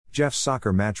Jeff's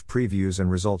soccer match previews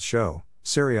and results show,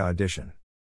 Serie A edition.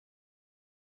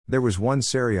 There was one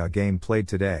Serie A game played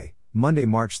today, Monday,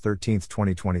 March 13,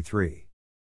 2023.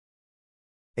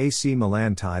 AC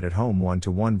Milan tied at home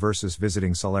 1-1 versus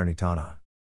visiting Salernitana.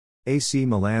 AC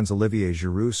Milan's Olivier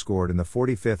Giroud scored in the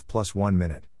 45th +1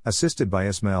 minute, assisted by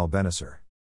Ismail Benacer.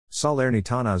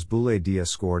 Salernitana's Boulaye Dia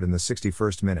scored in the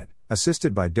 61st minute,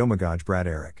 assisted by Domagoj Brad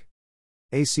Eric.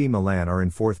 AC Milan are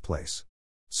in 4th place.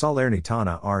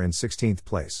 Salernitana are in 16th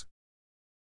place.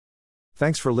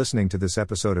 Thanks for listening to this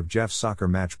episode of Jeff's Soccer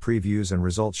Match Previews and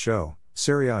Results Show,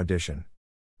 Serie A edition.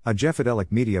 A Jeffadelic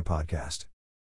Media podcast.